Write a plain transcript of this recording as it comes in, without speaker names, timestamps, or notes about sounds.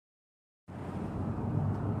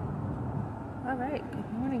Alright,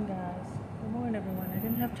 good morning guys. Good morning everyone. I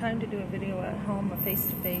didn't have time to do a video at home, a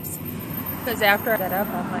face-to-face, because after I got up,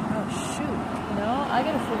 I'm like, oh shoot, I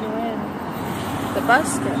gotta figure in the bus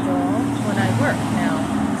schedule when I work now.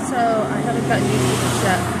 So I haven't gotten used to this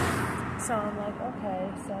yet. So I'm like, okay,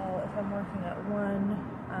 so if I'm working at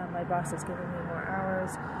 1, my boss is giving me more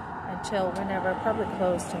hours until whenever, probably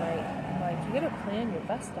closed tonight. I'm like, you gotta plan your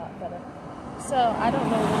bus stop better. So I don't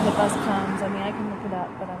know when the bus comes. I mean, I can look it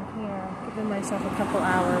up, but I'm here giving myself a couple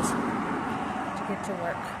hours to get to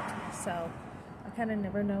work. So I kind of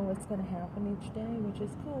never know what's going to happen each day, which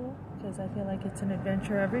is cool because I feel like it's an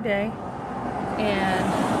adventure every day. And,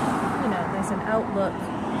 there's an outlook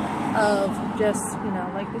of just,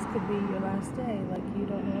 like this could be your last day. Like you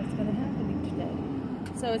don't know what's going to happen each day.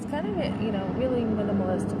 So it's kind of, really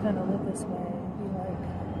minimalist to kind of live this way and be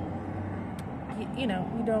like, you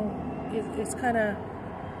don't. It's kind of,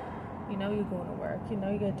 you're going to work, you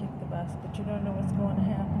got to take the bus, but you don't know what's going to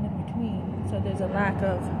happen in between. So there's a lack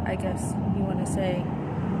of, I guess, you want to say,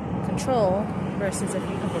 control, versus if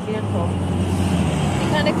you have a vehicle, you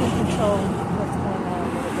kind of can control what's going on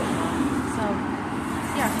a little bit more. So,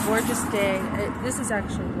 yeah, gorgeous day. This is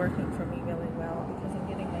actually working for me really well because I'm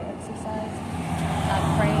getting my exercise,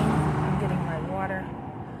 I'm praying, I'm getting my water,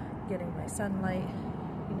 getting my sunlight,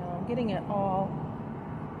 I'm getting it all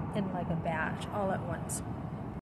in like a batch all at once.